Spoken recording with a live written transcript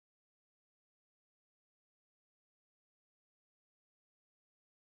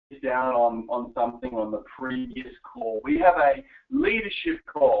down on something on the previous call. We have a leadership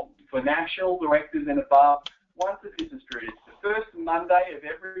call for national directors and above once a business period. It's the first Monday of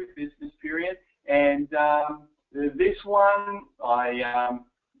every business period, and this one I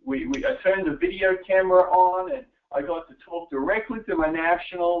turned the video camera on, and I got to talk directly to my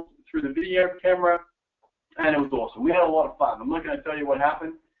nationals through the video camera, and it was awesome. We had a lot of fun. I'm not going to tell you what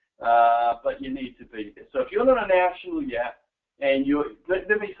happened, but you need to be there. So if you're not a national yet, and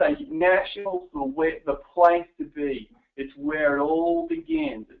let me say, nationals are the place to be. It's where it all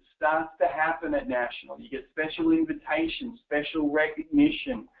begins. It starts to happen at national. You get special invitations, special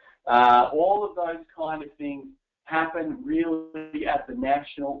recognition, all of those kind of things happen really at the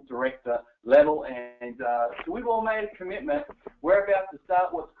national director level, and so we've all made a commitment. We're about to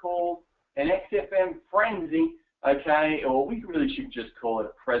start what's called an XFM frenzy, okay, or we really should just call it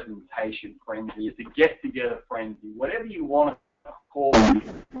a presentation frenzy. It's a get-together frenzy, whatever you want to call it.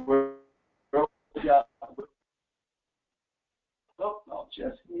 I'll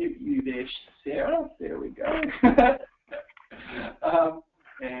just mute you there, Sarah. There we go.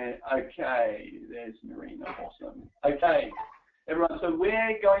 And okay, there's Nerina, awesome. Okay, everyone, so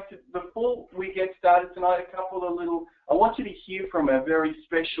we're going to, before we get started tonight, a couple of I want you to hear from a very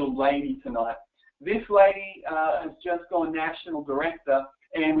special lady tonight. This lady has just gone national director,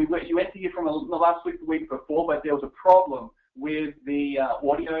 and you went to hear from her last week, the week before, but there was a problem with the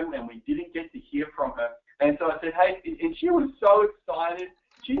audio, and we didn't get to hear from her. And so I said, hey, and she was so excited.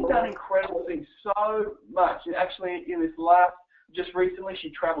 She's done incredible things so much. And actually, in this just recently, she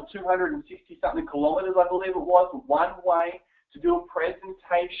traveled 260-something kilometers, I believe it was, one way to do a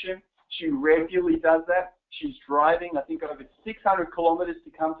presentation. She regularly does that. She's driving, I think, over 600 kilometers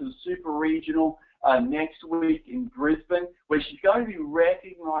to come to the super regional next week in Brisbane, where she's going to be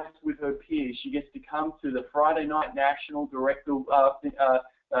recognized with her peers. She gets to come to the Friday night national director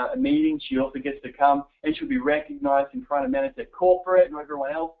meeting. She also gets to come, and she'll be recognized in front of Manatee Corporate and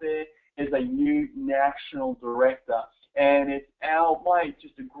everyone else there as a new national director. And it's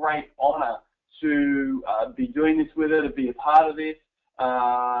just a great honor to be doing this with her, to be a part of this,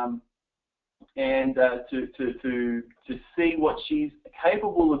 and to see what she's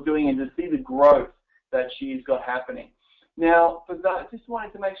capable of doing and to see the growth that she's got happening. Now, for that, just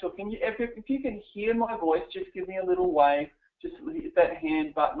wanted to make sure, if you can hear my voice, just give me a little wave. Just hit that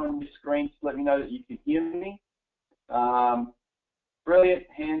hand button on your screen to let me know that you can hear me. Brilliant,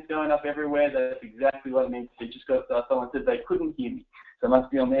 hands going up everywhere. That's exactly what I need to see. Just got someone said they couldn't hear me, so it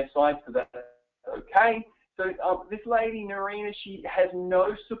must be on their side. So that's okay. So this lady, Nerina, she has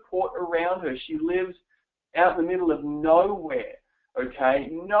no support around her. She lives out in the middle of nowhere. Okay,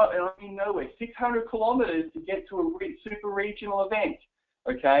 and I mean nowhere. 600 kilometers to get to a super regional event.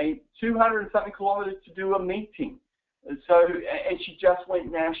 Okay, 200 and something kilometers to do a meeting. So, and she just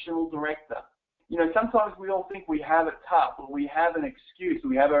went national director. You know, sometimes we all think we have it tough, or we have an excuse, or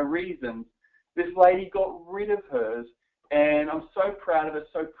we have our reasons. This lady got rid of hers, and I'm so proud of her,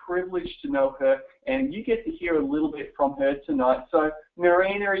 so privileged to know her, and you get to hear a little bit from her tonight. So,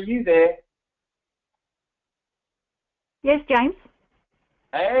 Nerina, are you there? Yes, James.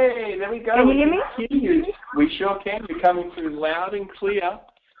 Hey, there we go. Can you hear me? We sure can. You're coming through loud and clear.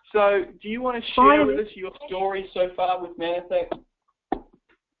 So, do you want to share with us your story so far with Manatee?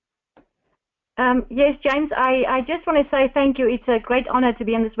 Yes, James, I just want to say thank you. It's a great honor to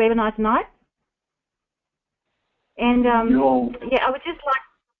be on this webinar tonight. And yeah, I would just like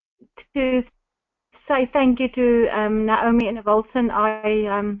to say thank you to Naomi and Volson.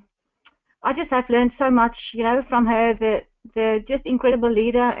 I just have learned so much, you know, from her. The just incredible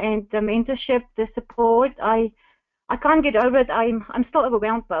leader, and the mentorship, the support. I can't get over it. I'm still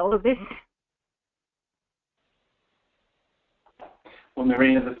overwhelmed by all of this. Well,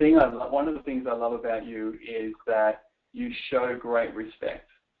 Nerina, one of the things I love about you is that you show great respect,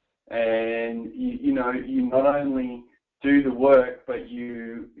 and you know, you not only do the work, but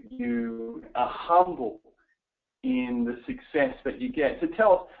you are humble in the success that you get. So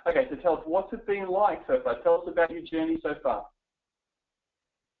tell us, what's it been like so far? Tell us about your journey so far.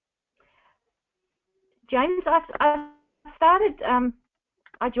 James, I started.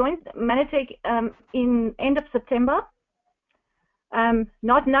 I joined Manatee in end of September.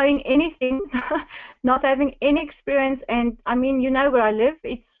 Not knowing anything, not having any experience, and I mean, you know where I live.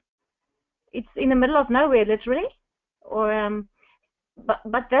 It's in the middle of nowhere, literally.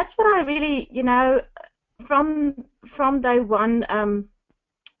 But that's what I really, you know, from day one,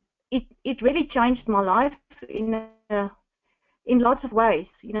 it really changed my life in lots of ways.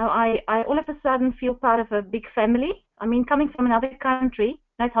 You know, I all of a sudden feel part of a big family. I mean, coming from another country,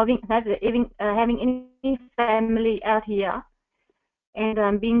 not having any family out here.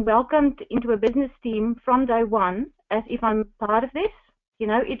 and being welcomed into a business team from day one as if I'm part of this. You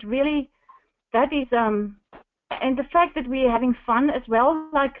know, it really, that is, and the fact that we're having fun as well,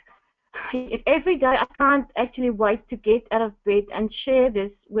 like every day I can't actually wait to get out of bed and share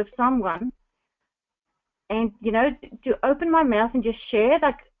this with someone. And, you know, to open my mouth and just share,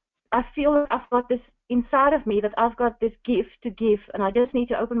 like, I feel like I've got this inside of me, that I've got this gift to give, and I just need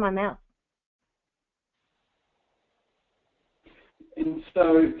to open my mouth. And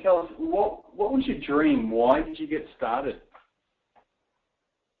so, tell us, what was your dream? Why did you get started?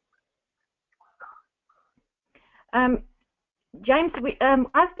 James,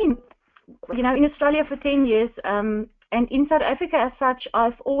 I've been, you know, in Australia for 10 years, and in South Africa as such,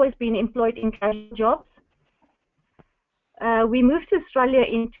 I've always been employed in casual jobs. We moved to Australia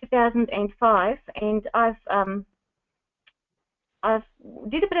in 2005, and I've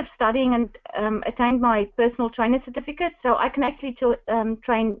did a bit of studying and attained my personal trainer certificate, so I can actually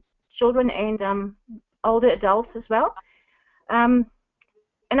train children and older adults as well. And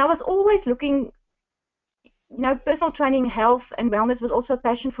I was always looking, you know, personal training, health and wellness was also a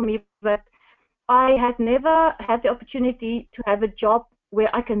passion for me, but I had never had the opportunity to have a job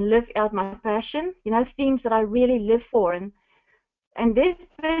where I can live out my passion, you know, things that I really live for. And this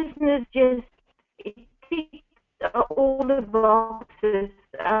business just, it ticks all the boxes.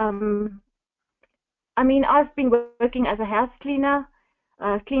 I mean, I've been working as a house cleaner,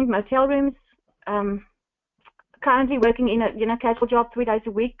 cleaned motel rooms, currently working in a, you know, casual job 3 days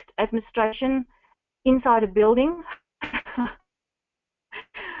a week, administration inside a building.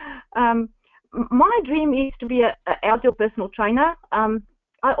 My dream is to be an outdoor personal trainer.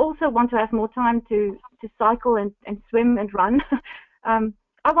 I also want to have more time to cycle and swim and run.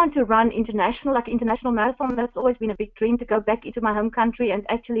 I want to run international, like international marathon. That's always been a big dream, to go back into my home country and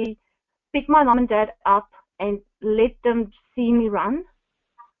actually pick my mom and dad up and let them see me run.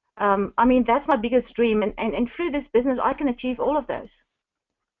 I mean, that's my biggest dream, and through this business, I can achieve all of those.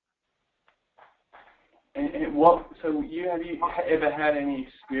 And what? So, have you ever had any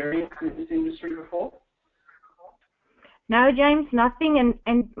experience in this industry before? No, James, nothing.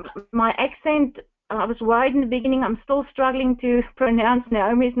 And my accent, I was worried in the beginning. I'm still struggling to pronounce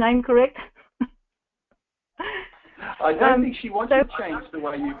Naomi's name correct. I don't think she wants to change the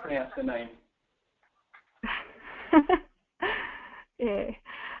way you pronounce her name. Yeah.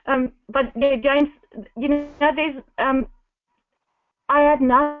 But yeah, James, you know, there's I had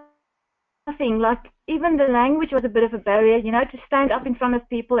nothing. Like, even the language was a bit of a barrier, you know, to stand up in front of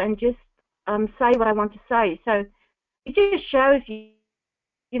people and just say what I want to say. So it just shows you,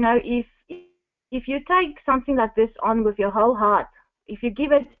 you know, if you take something like this on with your whole heart, if you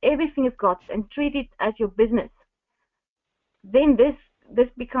give it everything you've got and treat it as your business, then this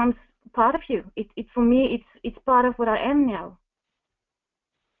becomes part of you. It for me, it's part of what I am now.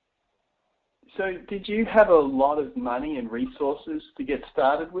 So did you have a lot of money and resources to get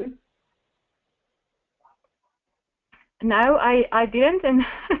started with? No, I didn't, and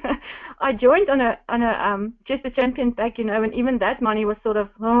I joined on a just a champion pack, you know, and even that money was sort of,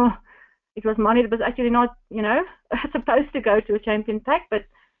 it was money that was actually not, you know, supposed to go to a champion pack, but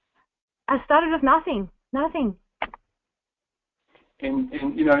I started with nothing. And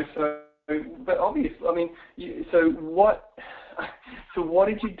you know, so, but obviously, I mean, so what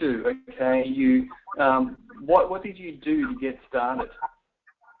did you do? Okay, what did you do to get started?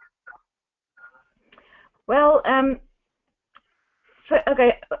 Well,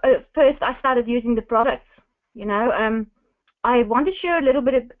 first I started using the products, you know. I want to share a little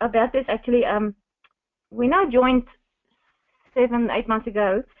bit about this actually. When I joined 7-8 months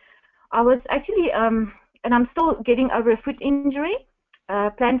ago, I was actually, and I'm still getting over a foot injury,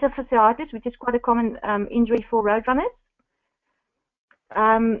 plantar fasciitis, which is quite a common injury for road runners.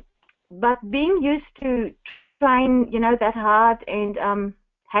 But being used to train, you know, that hard and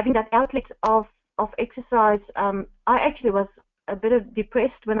having that outlet of exercise, I actually was a bit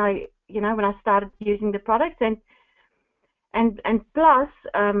depressed when I started using the products, and plus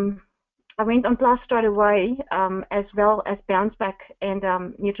I went on Plus straight away, as well as Bounce Back and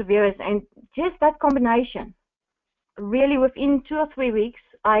Nutrivirus, and just that combination, really within 2 or 3 weeks,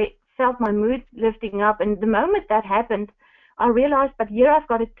 I felt my mood lifting up, and the moment that happened, I realized, but here I've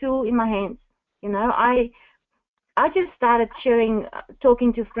got a tool in my hands. You know, I just started sharing,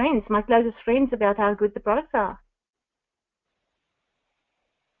 talking to friends, my closest friends, about how good the products are.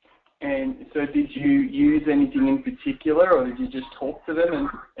 And so did you use anything in particular, or did you just talk to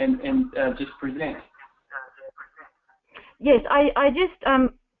them and just present? Yes, I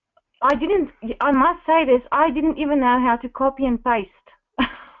must say this, I didn't even know how to copy and paste.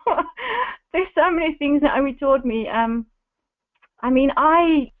 There's so many things that Naomi taught me. I mean,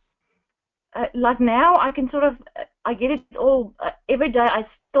 like now I can sort of, I get it all, every day I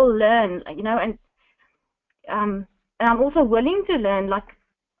still learn, you know, and I'm also willing to learn. Like,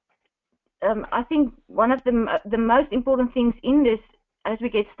 I think one of the most important things in this, as we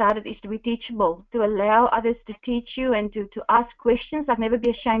get started, is to be teachable, to allow others to teach you and to ask questions. Like, never be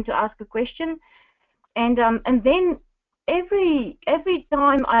ashamed to ask a question. And then every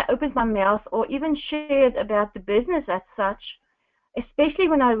time I opened my mouth or even shared about the business as such, especially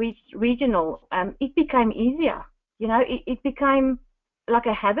when I reached regional, it became easier. You know, it became like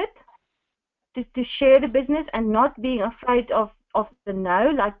a habit to share the business and not being afraid of the no.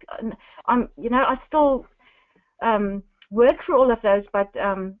 Like, you know, I still work through all of those, but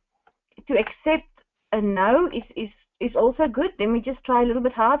to accept a no is also good. Then we just try a little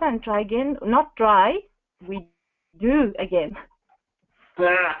bit harder and try again. Not try, we do again.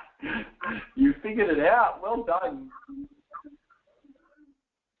 You figured it out. Well done.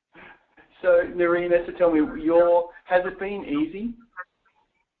 So, Nerina, so tell me, has it been easy?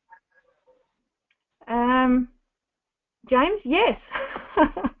 James, yes.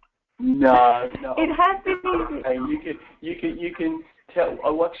 No. It has been easy. Hey, you can tell. I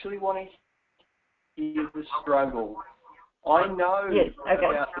actually want to hear the struggle. I know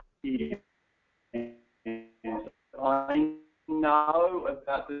about the tears. I know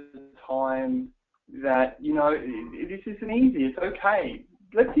about the time that, you know, this isn't easy. It's okay.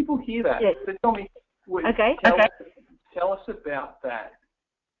 Let people hear that. Yes. So tell me. Tell us about that.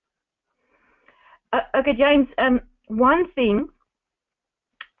 Okay, James. One thing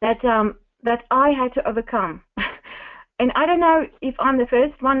that I had to overcome, and I don't know if I'm the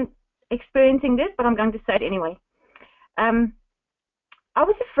first one experiencing this, but I'm going to say it anyway. I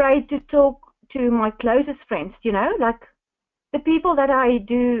was afraid to talk to my closest friends. You know, like the people that I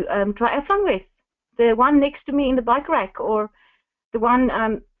do triathlon with, the one next to me in the bike rack, or the one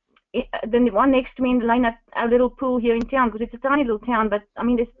next to me in the lane at our little pool here in town, because it's a tiny little town. But I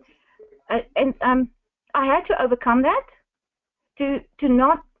mean, I had to overcome that, to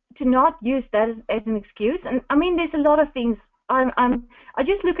not use that as an excuse. And I mean, there's a lot of things. I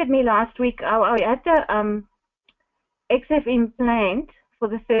just look at me last week. I had the XF implant for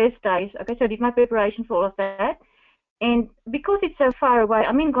the first days. Okay, so I did my preparation for all of that. And because it's so far away,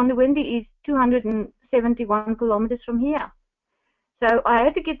 I mean, Gondowindi is 271 kilometers from here. So I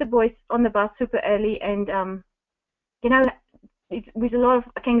had to get the boys on the bus super early, and you know, with a lot of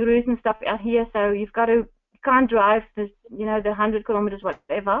kangaroos and stuff out here, so you can't drive the 100 kilometers,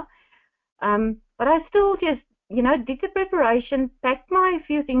 whatever. But I still just, you know, did the preparation, packed my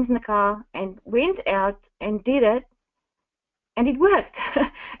few things in the car, and went out and did it, and it worked.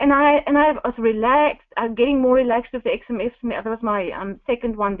 and I was relaxed. I'm getting more relaxed with the XMFs. That was my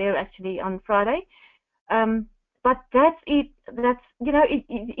second one there actually on Friday. But that's it. That's, you know,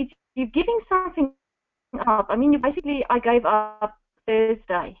 it's you're giving something up. I mean, I gave up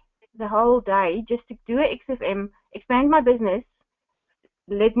Thursday, the whole day, just to do a XFM, expand my business,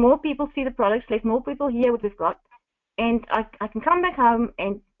 let more people see the products, let more people hear what we've got, and I can come back home,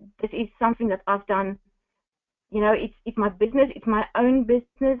 and this is something that I've done. You know, it's my business, it's my own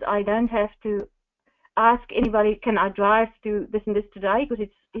business. I don't have to ask anybody, can I drive to this and this today, because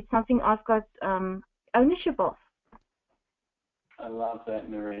it's something I've got ownership of. I love that,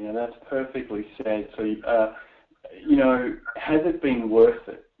 Nerina. That's perfectly said. So, you know, has it been worth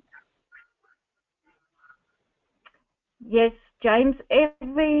it? Yes, James.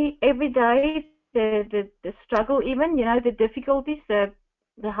 Every day, the struggle, even, you know, the difficulties, the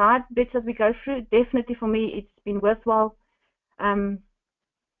hard bits that we go through. Definitely for me, it's been worthwhile. I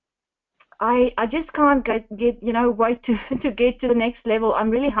just can't get you know, wait to get to the next level. I'm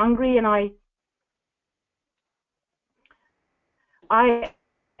really hungry, and I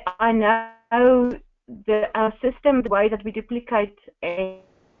know our system, the way that we duplicate and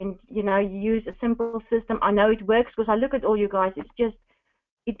you know, use a simple system. I know it works because I look at all you guys. It's just,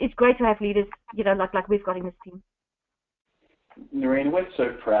 it's great to have leaders, you know, like we've got in this team. Nerina, we're so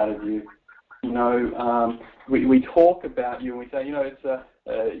proud of you. You know, we talk about you and we say, you know, it's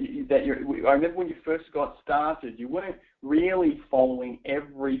that you're. I remember when you first got started, you weren't really following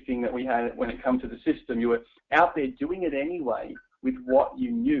everything that we had when it comes to the system. You were out there doing it anyway with what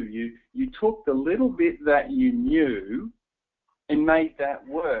you knew. You took the little bit that you knew and made that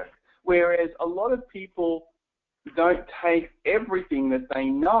work. Whereas a lot of people don't take everything that they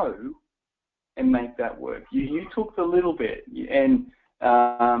know and make that work. You took the little bit and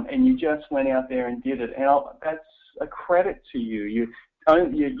you just went out there and did it. And that's a credit to you. You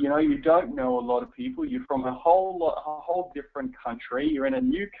know, you don't know a lot of people. You're from a whole different country. You're in a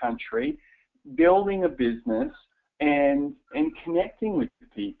new country, building a business, and connecting with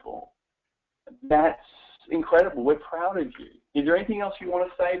people. That's incredible. We're proud of you. Is there anything else you want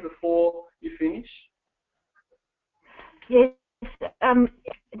to say before you finish? Yes,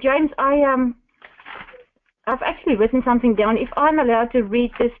 James, I've actually written something down. If I'm allowed to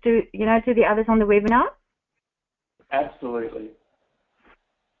read this to to the others on the webinar. Absolutely.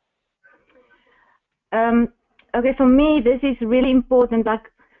 Okay, for me, this is really important.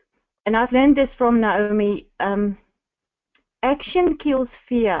 And I've learned this from Naomi. Action kills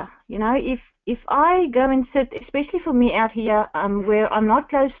fear. If I go and sit, especially for me out here, where I'm not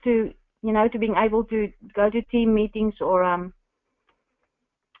close to, to being able to go to team meetings or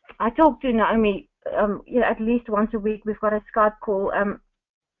I talk to Naomi, at least once a week. We've got a Skype call.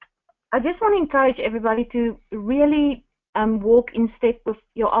 I just want to encourage everybody to really walk in step with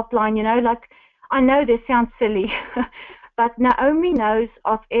your upline. Like, I know this sounds silly, but Naomi knows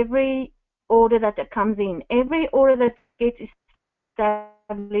of every order that comes in, every order that gets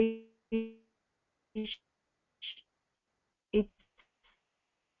established.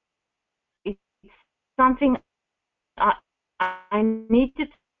 It's something I need to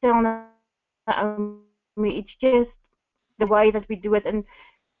tell Naomi. It's just the way that we do it, and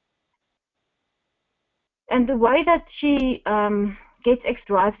the way that she gets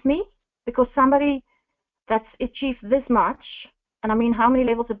extra drives me, because somebody that's achieved this much, and I mean how many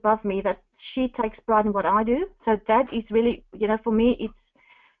levels above me, that she takes pride in what I do. So that is really, for me,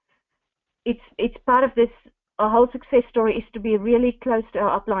 it's part of this. Our whole success story is to be really close to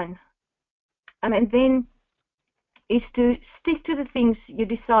our upline, and then is to stick to the things you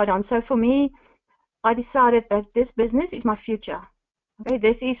decide on. So for me, I decided that this business is my future. Okay,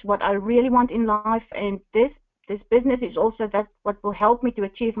 this is what I really want in life, and this business is also what will help me to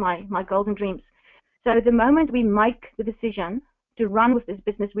achieve my golden dreams. So the moment we make the decision to run with this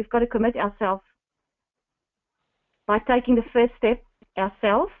business, we've got to commit ourselves by taking the first step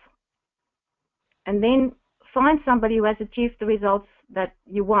ourselves, and then find somebody who has achieved the results that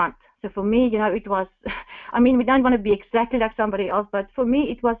you want. So for me, it was, I mean, we don't want to be exactly like somebody else, but for me,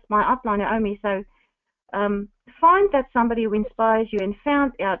 it was my upline, Naomi. So find that somebody who inspires you, and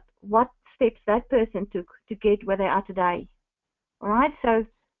found out what steps that person took to get where they are today. All right, so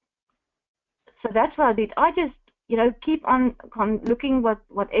that's what I did. I just, keep on looking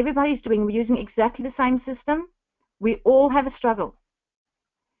what everybody's doing. We're using exactly the same system. We all have a struggle.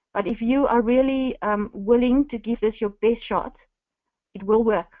 But if you are really willing to give this your best shot, it will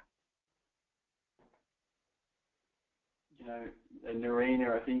work.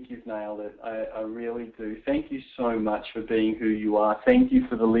 Nerina, I think you've nailed it. I really do. Thank you so much for being who you are. Thank you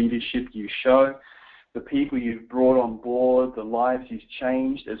for the leadership you show, the people you've brought on board, the lives you've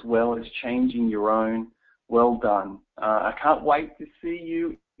changed, as well as changing your own. Well done. I can't wait to see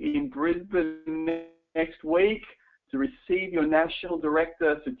you in Brisbane next week to receive your National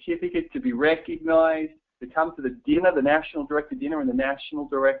Director certificate, to be recognised, to come to the dinner, the National Director dinner and the National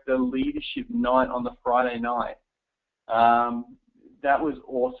Director Leadership Night on the Friday night. That was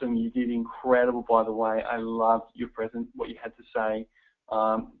awesome. You did incredible, by the way. I loved your present, what you had to say.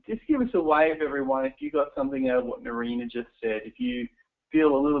 Just give us a wave, everyone, if you got something out of what Nerina just said. If you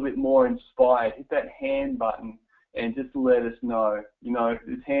feel a little bit more inspired, hit that hand button and just let us know.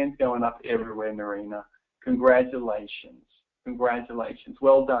 There's hands going up everywhere, Nerina. Congratulations. Congratulations.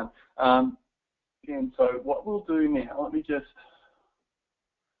 Well done. And so what we'll do now, let me just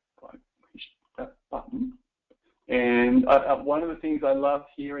push that button. And one of the things I loved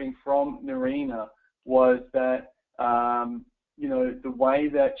hearing from Nerina was that, the way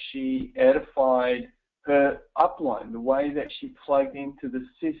that she edified her upline, the way that she plugged into the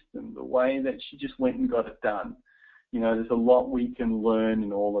system, the way that she just went and got it done. There's a lot we can learn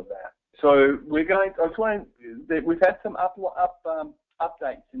in all of that. So we've had some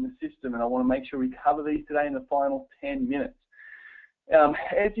updates in the system, and I want to make sure we cover these today in the final 10 minutes.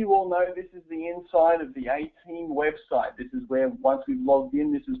 As you all know, this is the inside of the A-Team website. This is where, once we've logged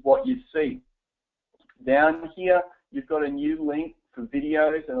in, this is what you see. Down here, you've got a new link for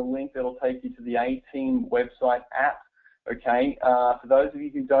videos and a link that will take you to the A-Team website app. Okay, for those of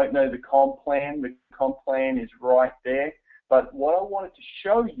you who don't know the comp plan is right there. But what I wanted to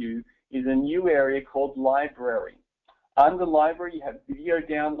show you is a new area called Library. Under Library, you have video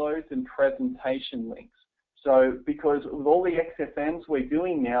downloads and presentation links. So because with all the XFMs we're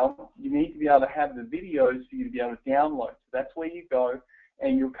doing now, you need to be able to have the videos for you to be able to download. So that's where you go,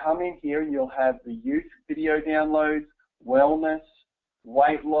 and you'll come in here and you'll have the youth video downloads, wellness,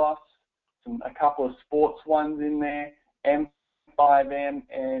 weight loss, a couple of sports ones in there, M5M,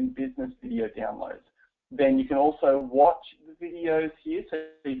 and business video downloads. Then you can also watch the videos here, so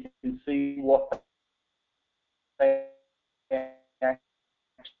you can see what they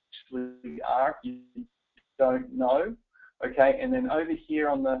actually are. You don't know. Okay, and then over here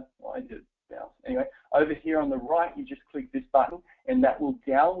on the, well, I did bounce. Anyway, over here on the right, you just click this button, and that will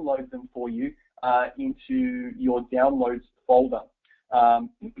download them for you into your downloads folder.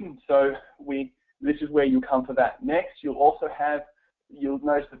 So this is where you'll come for that. Next, you'll also have, you'll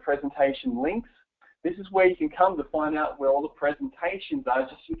notice the presentation links. This is where you can come to find out where all the presentations are,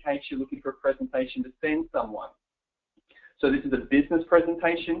 just in case you're looking for a presentation to send someone. So this is a business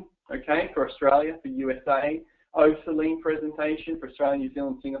presentation, okay, for Australia, for USA. OSALINE presentation for Australia, New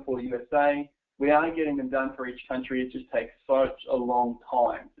Zealand, Singapore, USA. We are getting them done for each country. It just takes such a long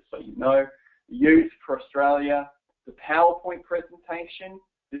time, just so you know. Youth for Australia. The PowerPoint presentation.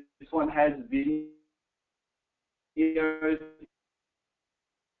 This one has videos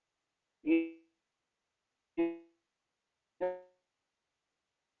in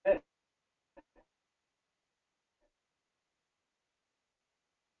it.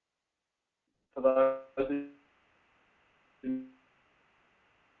 For those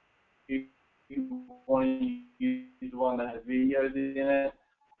you want to use one that has videos in it.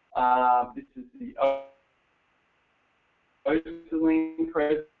 This is the OSALINE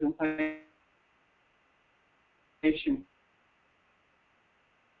presentation.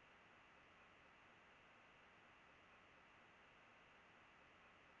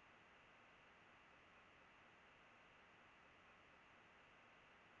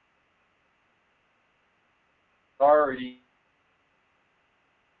 Already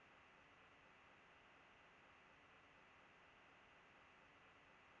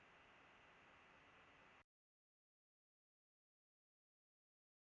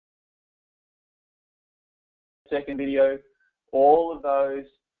second video, all of those,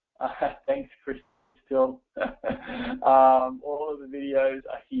 thanks Crystal, all of the videos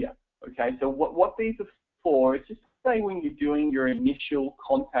are here, okay? So what these are for, it's just say when you're doing your initial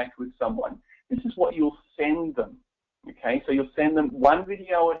contact with someone, this is what you'll send them, okay? So you'll send them one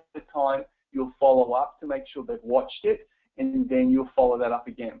video at a time, you'll follow up to make sure they've watched it, and then you'll follow that up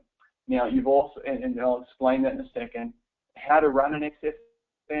again. Now you've also, and I'll explain that in a second, how to run an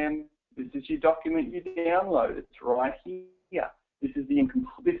XFM. This is your document you download. It's right here. This is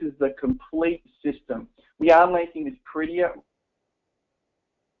the complete system. We are making this prettier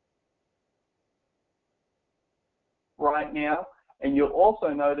right now, and you'll also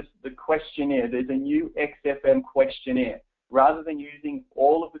notice the questionnaire. There's a new XFM questionnaire. Rather than using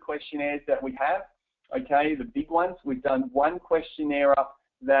all of the questionnaires that we have, okay, the big ones, we've done one questionnaire up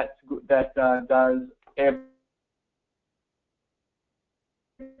that does everything.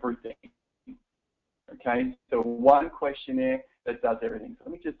 Okay, so one questionnaire that does everything. So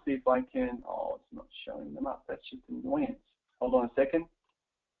let me just see if I can, oh, it's not showing them up. That's just annoyance. Hold on a second.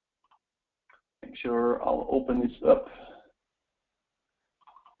 Make sure I'll open this up.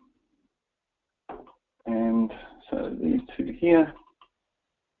 And so these two here.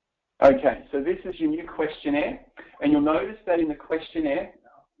 Okay, so this is your new questionnaire. And you'll notice that in the questionnaire,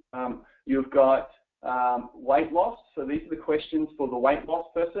 you've got weight loss. So these are the questions for the weight loss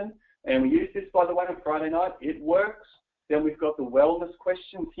person. And we use this, by the way, on Friday night. It works. Then we've got the wellness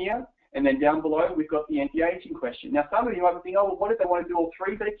questions here. And then down below, we've got the anti-aging question. Now, some of you might be thinking, oh, well, what if they want to do all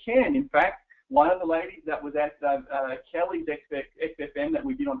three? They can. In fact, one of the ladies that was at Kelly's XFM that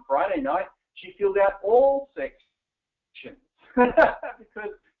we did on Friday night, she filled out all sections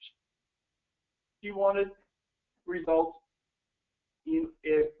because she wanted results in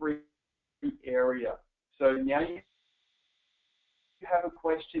every area. So now you have a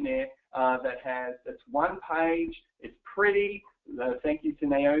questionnaire that's one page. It's pretty. Thank you to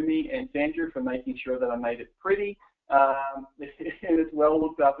Naomi and Sandra for making sure that I made it pretty. And it's well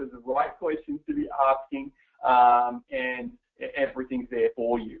looked up as the right questions to be asking, and everything's there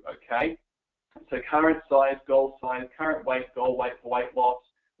for you, okay? So current size, goal size, current weight, goal weight for weight loss,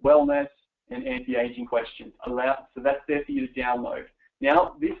 wellness, and anti-aging questions. So that's there for you to download.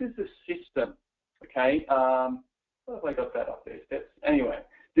 Now, this is the system, okay? What have I got that up there? Steps. Anyway,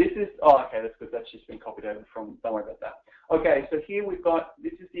 this is, oh, okay, that's good. That's just been copied over from, don't worry about that. Okay, so here we've got,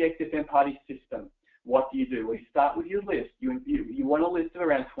 this is the XFM party system. What do? Well, you start with your list. You want a list of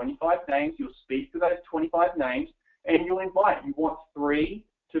around 25 names. You'll speak to those 25 names, and you'll invite. You want 3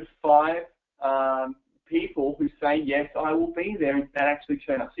 to 5 people who say, yes, I will be there, and that actually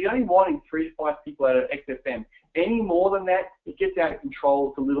turn up. So you're only wanting 3 to 5 people at XFM. Any more than that, it gets out of control.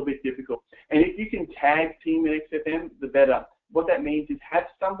 It's a little bit difficult. And if you can tag team at XFM, the better. What that means is have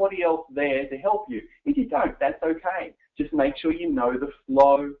somebody else there to help you. If you don't, that's okay. Just make sure you know the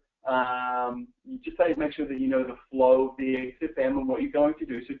flow. just say, make sure that you know the flow of the XFM and what you're going to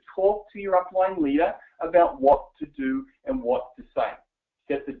do. So talk to your upline leader about what to do and what to say.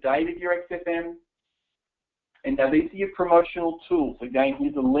 Set the date of your XFM. And now these are your promotional tools. Again,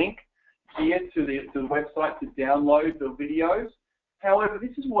 here's a link here to the website to download the videos. However,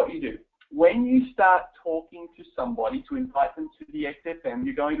 this is what you do. When you start talking to somebody to invite them to the XFM,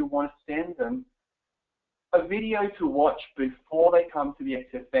 you're going to want to send them a video to watch before they come to the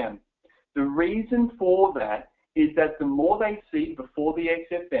XFM. The reason for that is that the more they see before the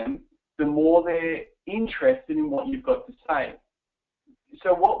XFM, the more they're interested in what you've got to say.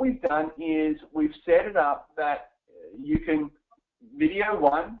 So what we've done is we've set it up that you can video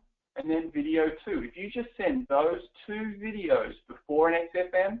 1 and then video 2. If you just send those 2 videos before an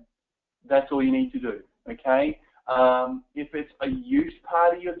XFM, that's all you need to do, okay? If it's a youth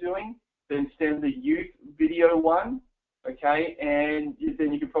party you're doing, then send the youth video 1, okay? And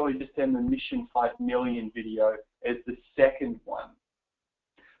then you can probably just send the Mission 5 Million video as the second one.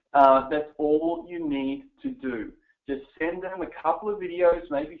 That's all you need to do. Just send them a couple of videos,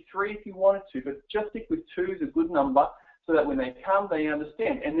 maybe 3 if you wanted to, but just stick with 2 is a good number so that when they come, they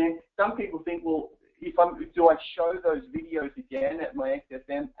understand. And then some people think, well, do I show those videos again at my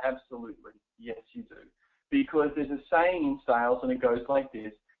XFM? Absolutely. Yes, you do. Because there's a saying in sales, and it goes like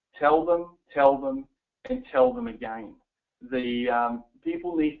this: tell them, and tell them again. The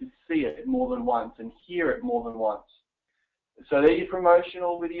people need to see it more than once and hear it more than once. So they're your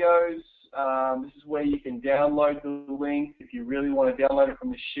promotional videos. This is where you can download the link if you really want to download it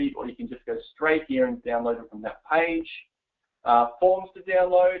from the sheet, or you can just go straight here and download it from that page. Forms to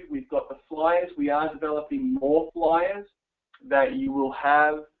download. We've got the flyers. We are developing more flyers that you will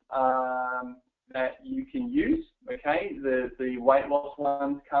have that you can use. Okay, the weight loss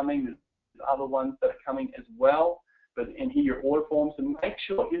ones coming. There's other ones that are coming as well. But and here your order forms. And make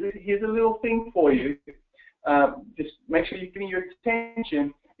sure here's a little thing for you. Just make sure you're giving your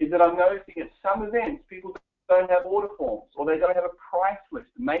attention. Is that I'm noticing at some events people don't have order forms or they don't have a price list.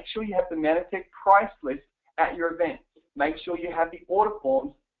 Make sure you have the Manatech price list at your event. Make sure you have the order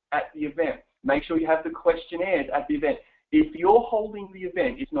forms at the event. Make sure you have the questionnaires at the event. If you're holding the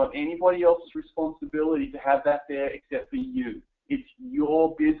event, it's not anybody else's responsibility to have that there except for you. It's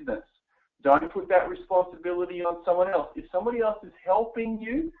your business. Don't put that responsibility on someone else. If somebody else is helping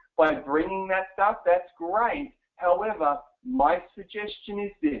you by bringing that stuff, that's great. However, my suggestion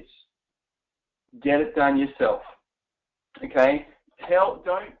is this: get it done yourself. Okay?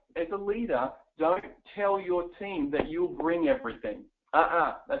 As a leader, don't tell your team that you'll bring everything.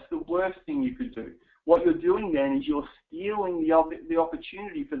 That's the worst thing you could do. What you're doing then is you're stealing the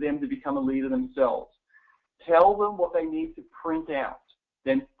opportunity for them to become a leader themselves. Tell them what they need to print out,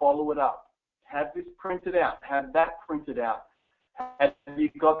 then follow it up. Have this printed out. Have that printed out. Have you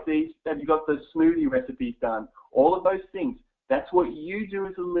got the smoothie recipes done? All of those things. That's what you do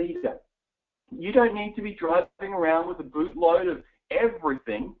as a leader. You don't need to be driving around with a bootload of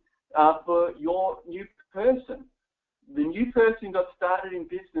everything for your new person. The new person got started in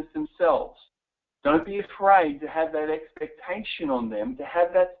business themselves. Don't be afraid to have that expectation on them, to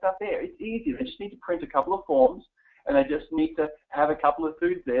have that stuff there. It's easy. They just need to print a couple of forms, and they just need to have a couple of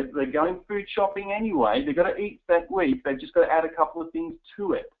foods there. They're going food shopping anyway. They've got to eat that week. They've just got to add a couple of things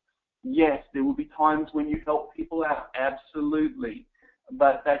to it. Yes, there will be times when you help people out, absolutely,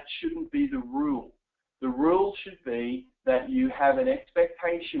 but that shouldn't be the rule. The rule should be that you have an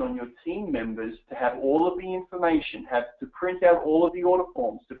expectation on your team members to have all of the information, to print out all of the order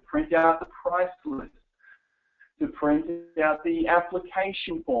forms, to print out the price list, to print out the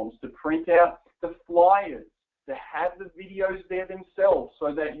application forms, to print out the flyers, to have the videos there themselves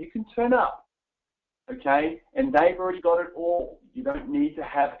so that you can turn up, okay? And they've already got it all. You don't need to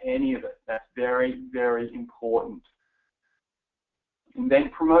have any of it. That's very, very important. And then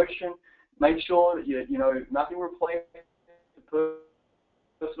promotion, make sure that you know nothing replaces the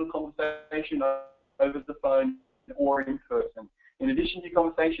personal conversation over the phone or in person. In addition to your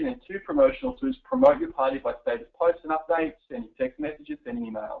conversation, and 2 promotional tools: promote your party by status posts and updates, sending text messages, sending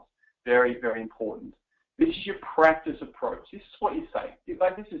emails. Very, very important. This is your practice approach. This is what you say.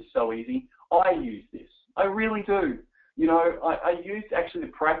 Like, this is so easy. I use this. I really do. You know, I use actually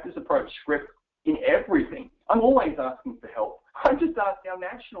the practice approach script in everything. I'm always asking for help. I just asked our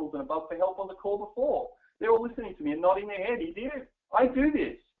nationals and above for help on the call before. They're all listening to me and nodding their head. He did it. I do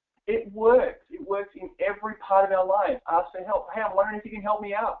this. It works. It works in every part of our life. Ask for help. Hey, I'm wondering if you can help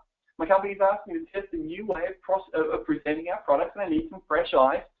me out. My company's asked me to test a new way of presenting our products, and I need some fresh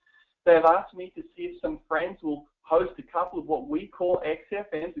eyes. They've asked me to see if some friends will host a couple of what we call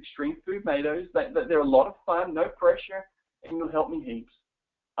XFMs, Extreme Food Matos. They're a lot of fun, no pressure, and you'll help me heaps.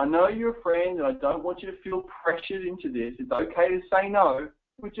 I know you're a friend and I don't want you to feel pressured into this. It's okay to say no,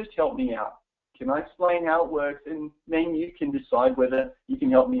 but just help me out. Can I explain how it works? And then you can decide whether you can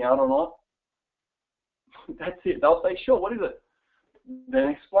help me out or not. That's it. They'll say, sure, what is it? Then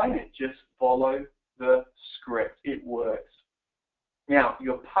explain it. Just follow the script. It works. Now,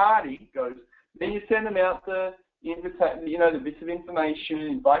 your party goes, then you send them out the bits of information,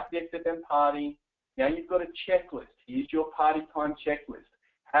 invite the XFM party. Now you've got a checklist. Here's your party time checklist.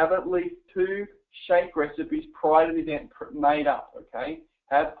 Have at least 2 shake recipes prior to the event made up, okay?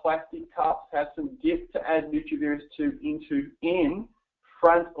 Have plastic cups, have some dips to add Nutrivirus to in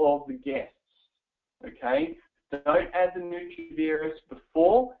front of the guests, okay? Don't add the Nutrivirus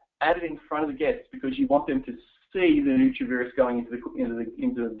before, add it in front of the guests because you want them to see the Nutrivirus going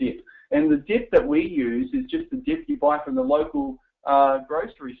into the dip. And the dip that we use is just the dip you buy from the local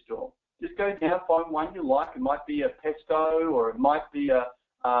grocery store. Just go down, find one you like. It might be a pesto, or it might be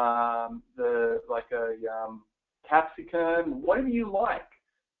capsicum, whatever you like.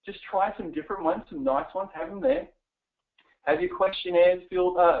 Just try some different ones, some nice ones. Have them there. Have your questionnaires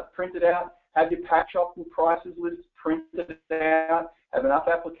printed out. Have your patch off and prices lists printed out. Have enough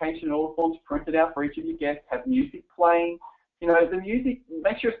application and order forms printed out for each of your guests. Have music playing. You know, the music,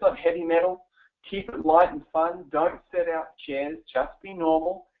 make sure it's not heavy metal. Keep it light and fun. Don't set out chairs. Just be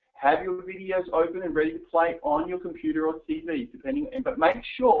normal. Have your videos open and ready to play on your computer or TV, but make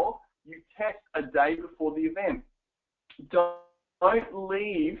sure you test a day before the event. Don't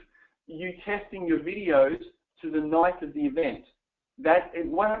leave you testing your videos to the night of the event.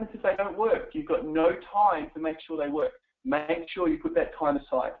 What happens if they don't work? You've got no time to make sure they work. Make sure you put that time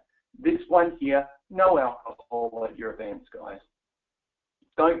aside. This one here, no alcohol at your events, guys.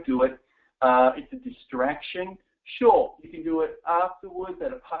 Don't do it. It's a distraction. Sure, you can do it afterwards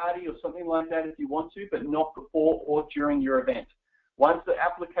at a party or something like that if you want to, but not before or during your event. Once the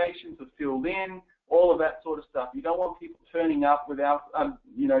applications are filled in, all of that sort of stuff. You don't want people turning up without,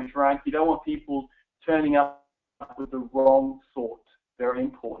 drunk. You don't want people turning up with the wrong sort. Very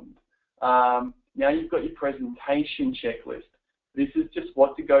important. Now you've got your presentation checklist. This is just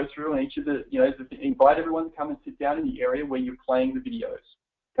what to go through, and each of the, invite everyone to come and sit down in the area where you're playing the videos.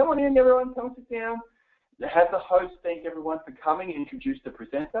 Come on in, everyone. Come and sit down. Have the host thank everyone for coming and introduce the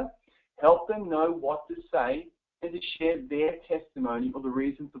presenter. Help them know what to say and to share their testimony or the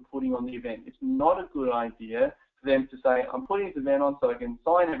reason for putting on the event. It's not a good idea for them to say, I'm putting this event on so I can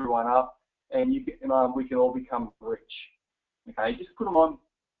sign everyone up and we can all become rich. Okay, just put them on.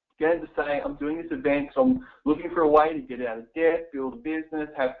 Get them to say, I'm doing this event so I'm looking for a way to get out of debt, build a business,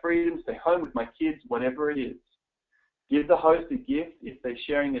 have freedom, stay home with my kids, whatever it is. Give the host a gift if they're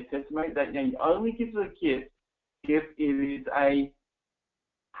sharing their testimony. You only give a gift if it is a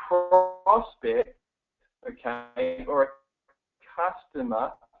prospect, okay, or a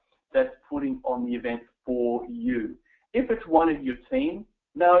customer that's putting on the event for you. If it's one of your team,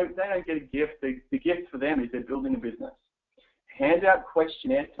 no, they don't get a gift. The gift for them is they're building a business. Hand out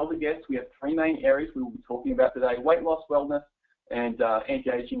questionnaires. Tell the guests we have 3 main areas we will be talking about today: weight loss, wellness, and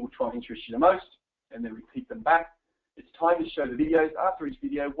anti-aging, which one interests you the most, and then repeat them back. It's time to show the videos. After each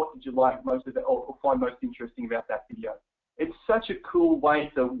video, what did you like most of it or find most interesting about that video? It's such a cool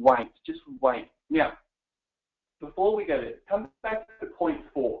way to wait. Just wait. Now, before we go there, come back to point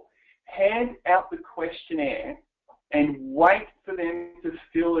 4. Hand out the questionnaire and wait for them to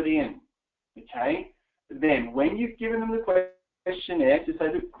fill it in, okay? Then, when you've given them the questionnaire, just say,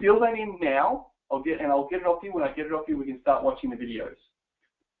 fill that in now, I'll get it off you. When I get it off you, we can start watching the videos.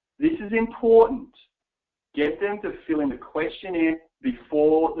 This is important. Get them to fill in the questionnaire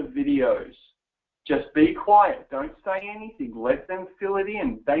before the videos. Just be quiet. Don't say anything. Let them fill it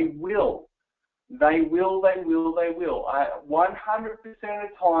in. They will. They will, they will, they will. 100% of the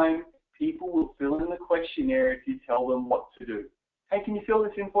time, people will fill in the questionnaire if you tell them what to do. Hey, can you fill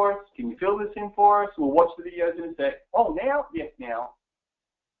this in for us? Can you fill this in for us? We'll watch the videos in a sec. Oh, now? Yes, now.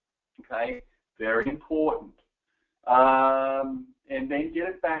 Okay, very important. And then get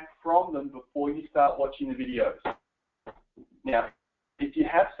it back from them before you start watching the videos. Now, if you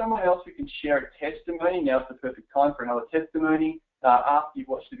have someone else who can share a testimony, now's the perfect time for another testimony after you've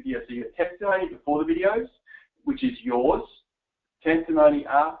watched the video. So you have testimony before the videos, which is yours, testimony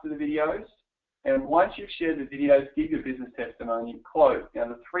after the videos, and once you've shared the videos, give your business testimony and close. Now,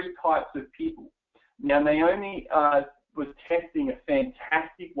 the 3 types of people. Now, Naomi was testing a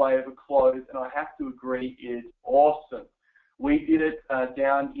fantastic way of a close, and I have to agree, is awesome. We did it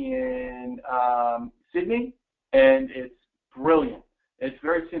down in Sydney, and it's brilliant. It's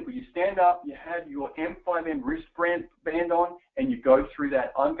very simple. You stand up, you have your M5M wristband on, and you go through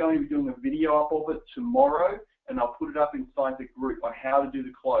that. I'm going to be doing a video up of it tomorrow and I'll put it up inside the group on how to do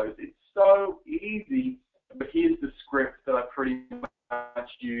the close. It's so easy, but here's the script that I pretty much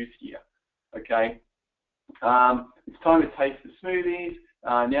use here. Okay, it's time to taste the smoothies.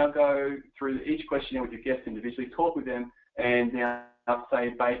 Now go through each questionnaire with your guests individually, talk with them, and now say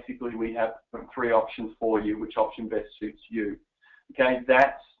basically we have 3 options for you, which option best suits you. Okay,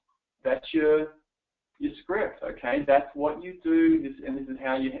 that's your script. Okay, that's what you do, and this is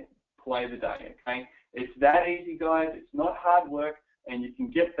how you play the day. Okay, it's that easy, guys. It's not hard work, and you can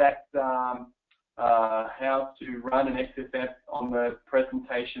get that how to run an XFF on the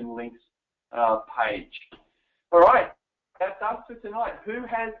presentation links page. All right, that's us for tonight.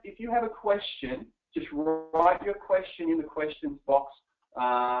 If you have a question, just write your question in the questions box.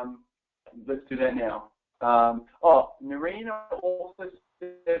 Let's do that now. Nerina also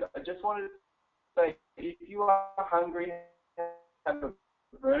said, I just wanted to say, if you are hungry, have a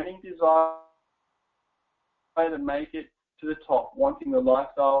burning desire to make it to the top, wanting the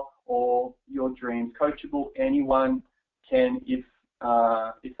lifestyle or your dreams, coachable, anyone can. If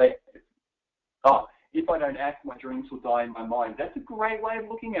I don't act, my dreams will die in my mind. That's a great way of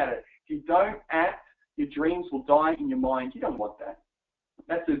looking at it. If you don't act, your dreams will die in your mind. You don't want that.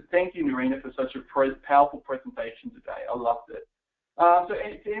 Thank you, Nerina, for such a powerful presentation today. I loved it. So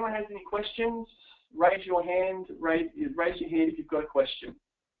if anyone has any questions, raise your hand. Raise your hand if you've got a question.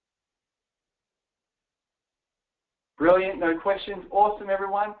 Brilliant. No questions. Awesome,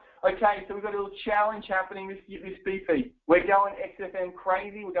 everyone. Okay, so we've got a little challenge happening this BP. We're going XFM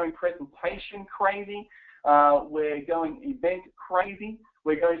crazy. We're going presentation crazy. We're going event crazy.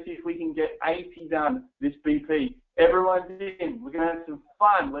 We're going to see if we can get 80 done this BP. Everyone's in. We're going to have some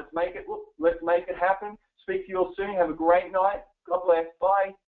fun. Let's make it happen. Speak to you all soon. Have a great night. God bless.